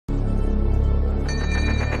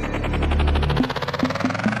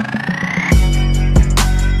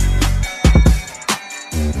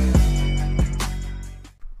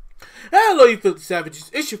you filthy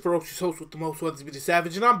savages? It's your ferocious host with the most, Weathersby the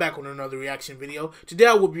Savage, and I'm back with another reaction video. Today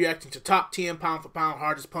I will be reacting to top 10 pound for pound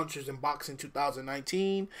hardest punchers in boxing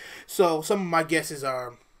 2019. So some of my guesses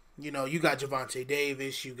are, you know, you got Gervonta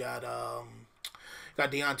Davis, you got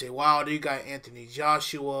Deontay Wilder, you got Anthony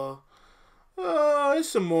Joshua. There's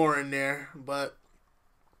some more in there, but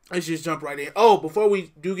let's just jump right in. Oh, before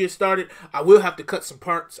we do get started, I will have to cut some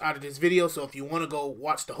parts out of this video. So if you want to go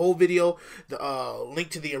watch the whole video, the link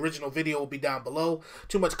to the original video will be down below.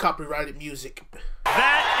 Too much copyrighted music.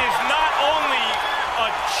 That is not only a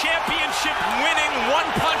championship-winning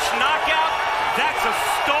one-punch knockout, that's a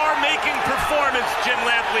star-making performance, Jim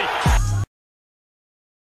Lampley.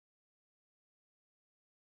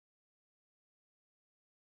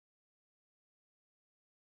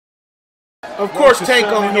 Of course, Tank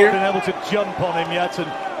on here. Not been able to jump on him yet and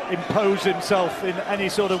impose himself in any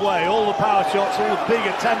sort of way. All the power shots, all the big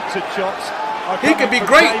attempted shots. He could be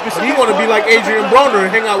great, but he want to be like Adrian Broner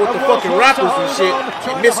and hang out with the fucking rappers and shit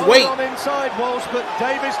and miss weight. Inside Walsh, but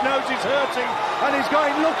Davis knows he's hurting and he's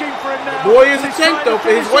going looking for him now. The boy is a tank though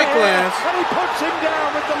for his weight class. And he puts him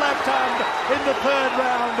down with the left hand in the third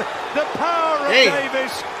round. The power of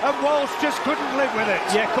Davis, and Walsh just couldn't live with it.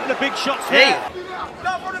 Yeah, a couple of big shots there.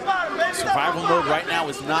 Survival mode right now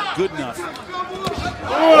is not good enough.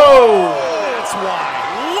 Whoa! That's why.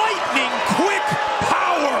 Lightning quick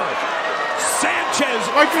power. Sanchez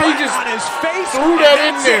like how he just on his face. Threw that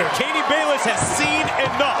in there. Katie Bayless has seen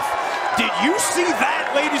enough. Did you see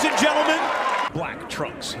that, ladies and gentlemen? Black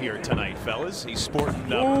trunks here tonight, fellas. He's sporting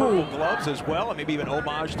purple gloves as well, and maybe even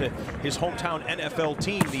homage to his hometown NFL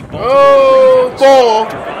team, the Baltimore ball.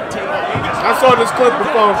 I saw this clip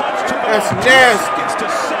before. That's nasty. To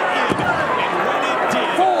set in, and when it did,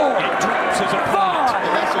 it drops his opponent.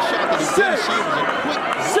 And that's a shot that he didn't see. It was a quick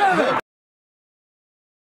 7.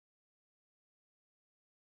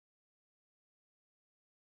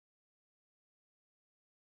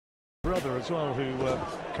 Brother as well, who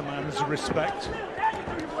commands respect.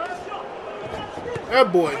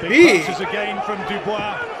 That boy big. Punches again from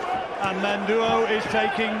Dubois, and Manduo is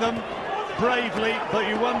taking them bravely, but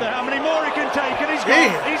you wonder how many more he can take, and he's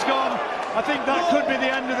gone. He's gone. I think that could be the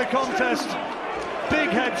end of the contest. Big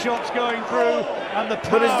headshots going through, and the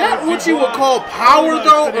power. But is that what you would call power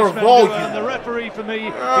though, or volume? And the referee, for me, he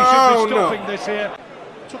should be stopping this here.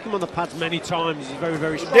 Took him on the pads many times. He's very,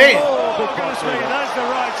 very strong. Damn. Oh, goodness me, that's the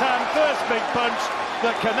right hand. First big punch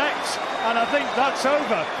that connects, and I think that's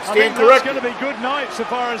over. I think that's going to be good night so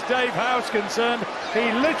far as Dave Howe's concerned. He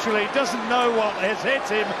literally doesn't know what has hit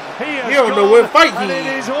him. He don't know what fight he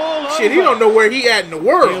is. Shit, he don't know where he at in the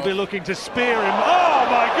world. He'll be looking to spear him. Oh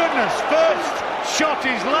my goodness! First shot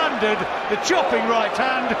is landed, the chopping right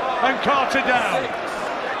hand, and Carter down.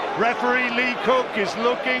 Referee Lee Cook is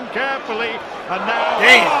looking carefully, and now,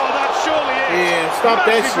 oh, that surely is. Yeah, stop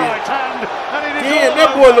that shit. Right hand, and it is damn,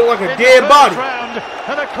 that boy look like a dead body.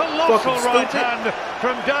 And a colossal right hand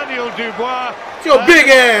from Daniel Dubois. Get your big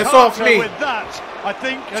ass off me. With that, I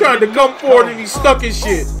think, tried to come forward and he stuck his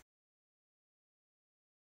shit.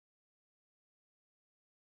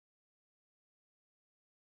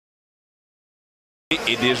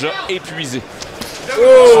 Est déjà épuisé.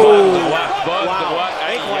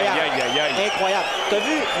 Incroyable. T'as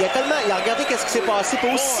vu, il a regardé qu'est-ce qui s'est passé, puis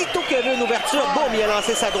aussitôt qu'il y avait une ouverture, boum, il a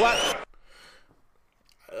lancé sa droite.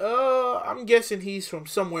 I'm guessing he's from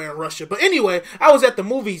somewhere in Russia. But anyway, I was at the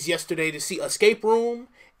movies yesterday to see Escape Room,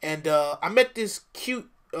 and I met this cute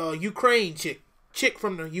Ukraine chick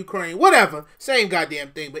from the Ukraine, whatever, same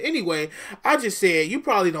goddamn thing. But anyway, I just said, you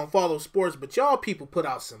probably don't follow sports, but y'all people put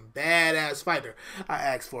out some badass fighter. I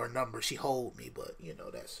asked for a number, she hold me, but you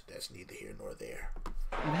know, that's neither here nor there.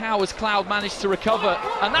 And how has Cloud managed to recover?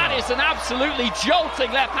 And that is an absolutely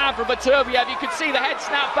jolting left hand from Baturbiev. You can see the head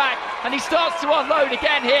snap back, and he starts to unload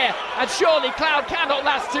again here. And surely Cloud cannot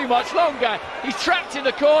last too much longer. He's trapped in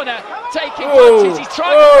the corner, taking punches. He's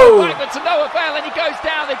trying to go back, but to no avail, and he goes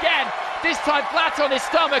down again. This time flat on his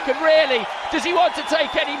stomach, and really, does he want to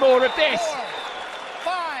take any more of this?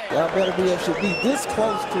 Y'all better be able to be this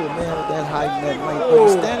close to a man with that height and that length. But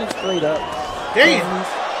he's standing straight up. Damn.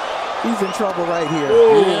 He's in trouble right here.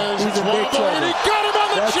 He's in big trouble. And he got him on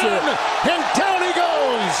the chin, and down he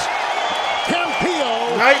goes.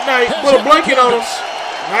 Campillo. Night, put a blanket on him.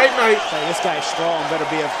 Night. Hey, this guy is strong. Better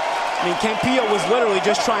be a. I mean, Campillo was literally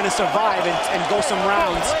just trying to survive and go some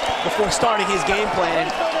rounds before starting his game plan,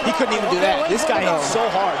 and he couldn't even do that. This guy hit so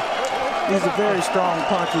hard. He's a very strong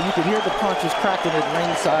puncher. You could hear the punches cracking at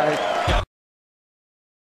ringside.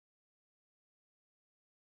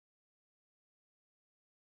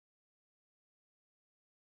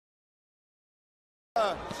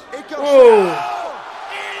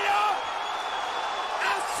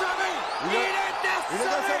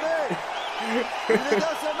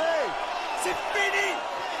 C'est fini!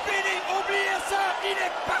 Fini! Oubliez ça! Il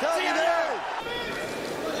est parti ailleurs!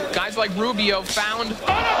 Guys like Rubio found On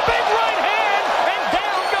a big right hand, and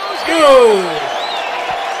down goes Yo!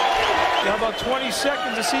 How about 20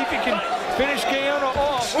 seconds to see if he can finish Guyana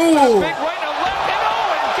off? Ooh. Big right and left, and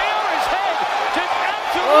and Guyana's head just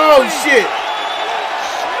absolutely Oh shit!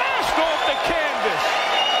 smashed off the canvas.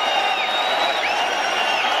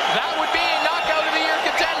 that would be a knockout of the year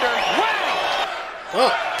contender. Wow!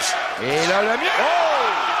 Oh. Et là, le mieux.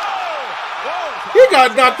 He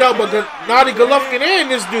got knocked out by Gennady Golovkin and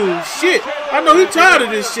this dude. Shit. I know he tired of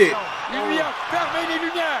this shit.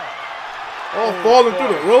 All falling through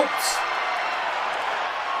the ropes.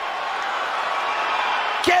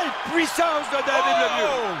 Quelle puissance de David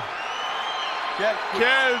Lemieux!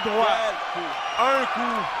 Quel droit! Un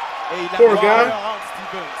coup! Et il a Poor guy.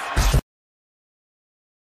 Stevens.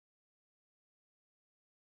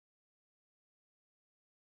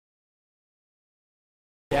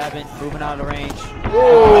 Gavin moving out of the range.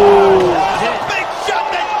 Whoa. Big shot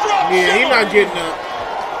that drops Yeah, he him. not getting up.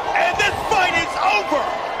 And this fight is over!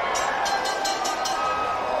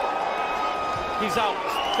 He's out.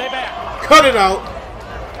 Stay back. Cut it out.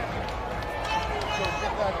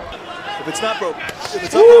 If it's not broke,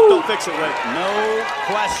 don't fix it, right? No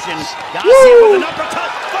question. Garcia with an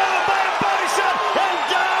uppercut, followed by a body shot, and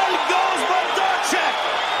down goes Bondarchuk.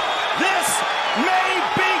 This may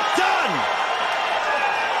be done.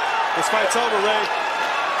 This fight's over, Ray.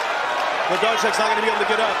 Bondarchuk's not going to be able to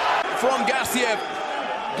get up. From Garcia.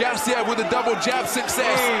 Garcia with a double jab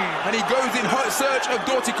success. And he goes in hot search of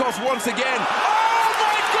Dortikov once again. Oh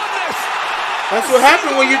my goodness! That's what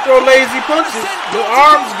happened when you throw lazy punches. Your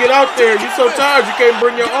arms get out there. You're so tired you can't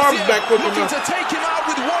bring your arms back quick looking enough. to take him out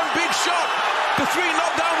with one big shot. The 3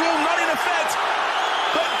 knockdown rule not in effect.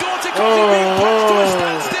 But Dortikov is being pushed to a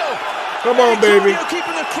standstill. Come on, baby. Claudio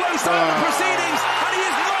keeping a close eye on the proceedings, and he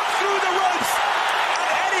is knocked through the ropes.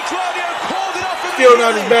 And Eddie Claudio called it off Still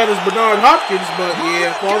not as immediately. bad as Bernard Hopkins, but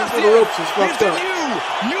yeah, falling through the ropes is fucked He's the up.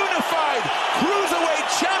 new, unified, cruiserweight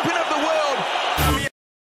champion of the world.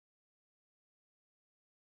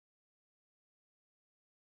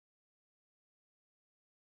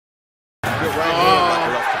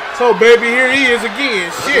 So, baby, here he is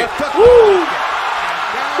again. Shit. Woo.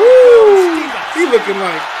 Woo. He looking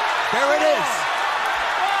like. There it is.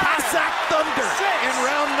 Cossack Thunder in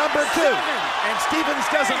round number 2. And Stevens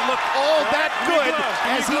doesn't look all that good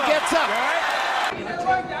as he gets up.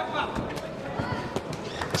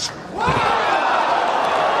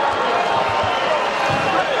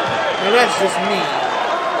 Now that's just me.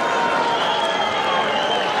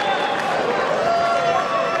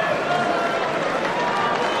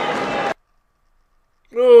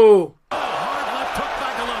 Oh. Hard left hook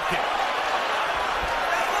by Golovkin.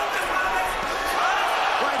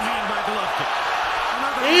 Right hand by Golovkin.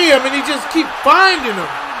 Damn, and he just keep finding him.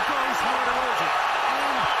 Goes hard erosion.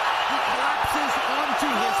 And he collapses onto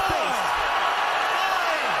his face.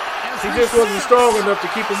 He just wasn't strong enough to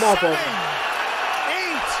keep him off of him.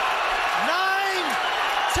 8, 9,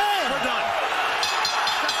 10. We're done.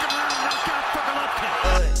 Second round knockout for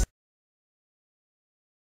Golovkin.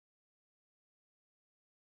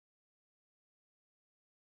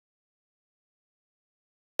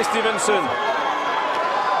 Stevenson.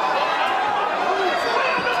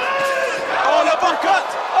 Oh, l'uppercut!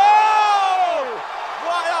 Oh!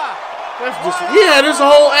 Voilà! That's just, he had his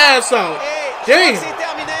whole ass out. Damn. C'est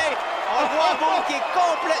terminé. On voit Bon qui est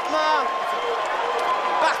complètement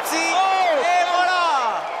parti. Et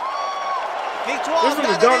voilà. Victoire Isn't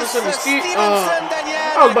Adonis and Stevenson,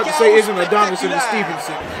 Daniel. I was about to say, isn't Adonis and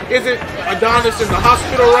Stevenson? Isn't Adonis in the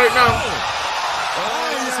hospital right now?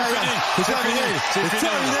 C'est terminé. C'est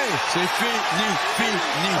terminé. C'est fini.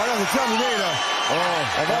 Ah non, c'est terminé là. Oh,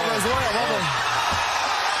 on va avoir besoin.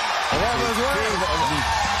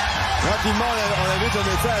 Rapidement, on invite le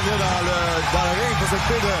médecin à venir dans le ring pour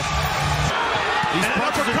s'occuper de. He's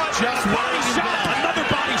just body shot, another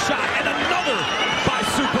body shot, and another by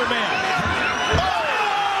Superman.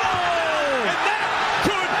 Oh! And that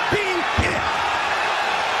could be it.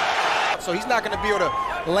 So he's not going to be able to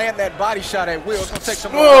land that body shot at will. It's going to take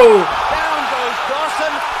some more. Whoa. Down goes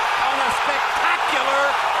Dawson on a spectacular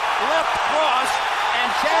left cross. And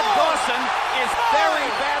Chad Dawson is very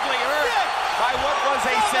badly hurt by what was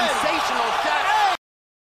a sensational shot.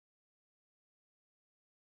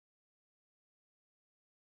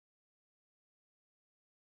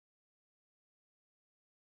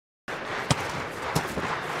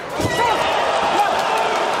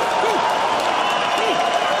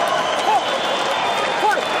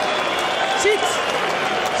 Six,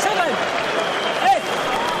 7, 8,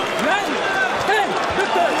 9,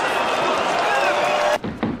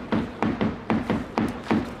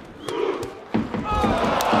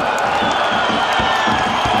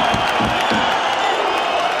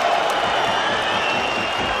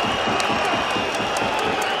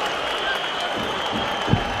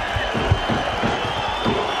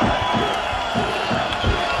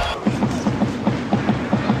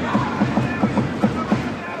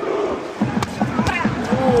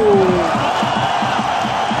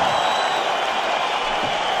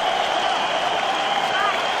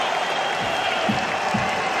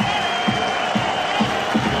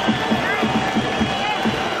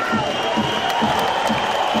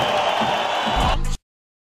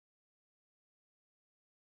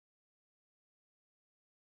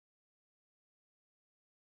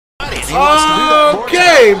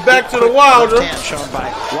 Okay, back to the Wilder. Shown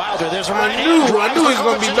by Wilder. There's a I knew he was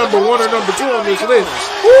going to be number 1 or number 2 on this list.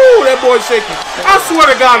 Woo, that boy's shaking. I swear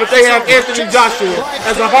to God, if they have Anthony Joshua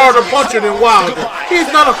as a harder puncher than Wilder,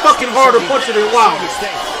 he's not a fucking harder puncher than Wilder.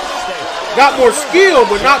 Got more skill,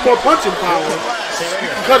 but not more punching power.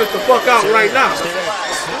 You can cut it the fuck out right now.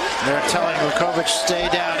 They're telling Rukovic stay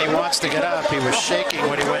down. He wants to get up. He was shaking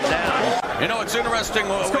when he went down. You know, it's interesting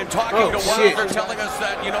when talking to Wilder, telling us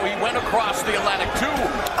that, you know, he went across the Atlantic too.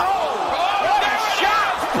 That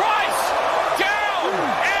shot! Price down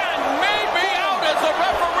and maybe out as the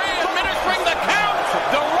referee administering the count.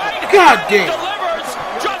 The right hand delivers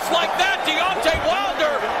just like that. Deontay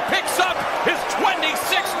Wilder picks up his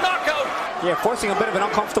 26th knockout. Yeah, forcing a bit of an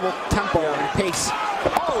uncomfortable tempo and pace.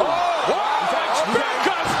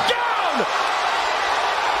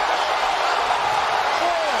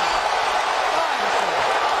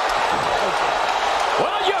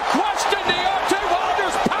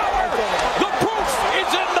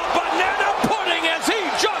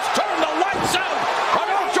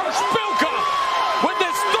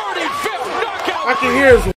 I can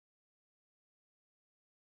hear his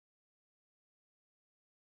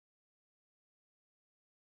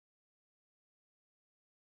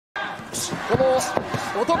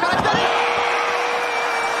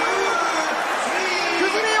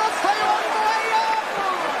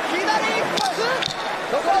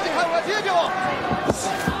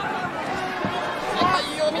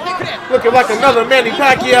looking like another Manny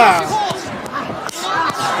Pacquiao.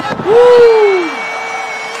 Woo!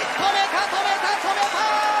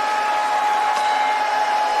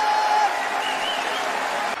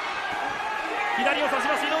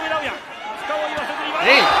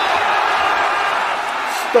 Damn.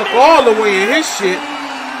 Stuck all the way in his shit.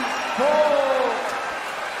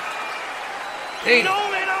 Damn.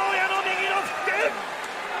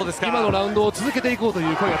 今のラウンドを続けていこうと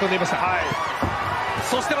いう声が飛んでいました。はい。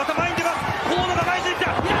そしてまた前に出ます。河野が前に出てき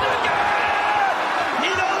た。井上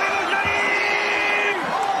の左。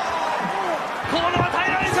河野は耐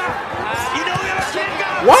えられた。井上は消える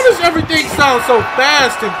か。Why does everything sound so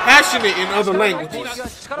fast and passionate in other languages?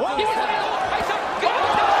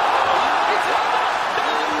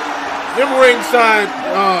 Them ringside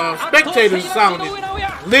spectators sounded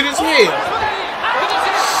lit as hell.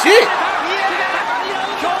 Shit.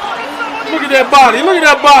 Look at that body. Look at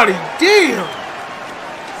that body. Damn.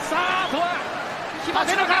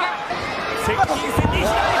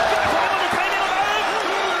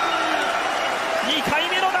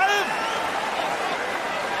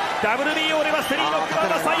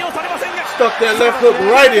 Stuck that left hook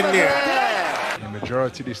right in there. A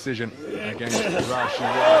majority decision against Rashi.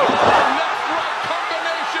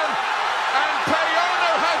 Combination, and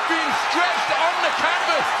Payano has been stretched on the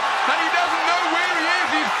canvas, and he doesn't know where he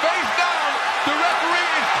is. He's face down. The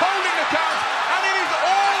referee is calling the count, and it is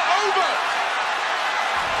all over.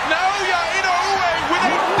 Naoya Inoue with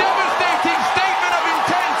a devastating statement of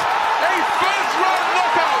intent. A first-round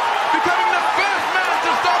knockout, becoming the first man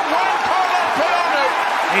to stop Juan Carlos Payano.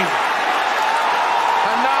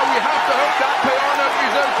 And now we have to hope that Payano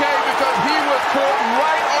is okay, because he was caught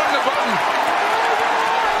right on the button.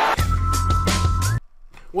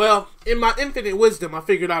 Well, in my infinite wisdom, I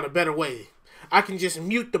figured out a better way. I can just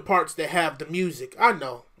mute the parts that have the music. I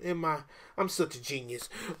know. I'm such a genius.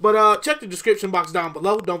 But check the description box down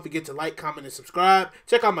below. Don't forget to like, comment, and subscribe.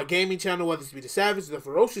 Check out my gaming channel, whether it's be the Savage, the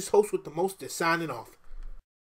Ferocious Host with the Most, is signing off.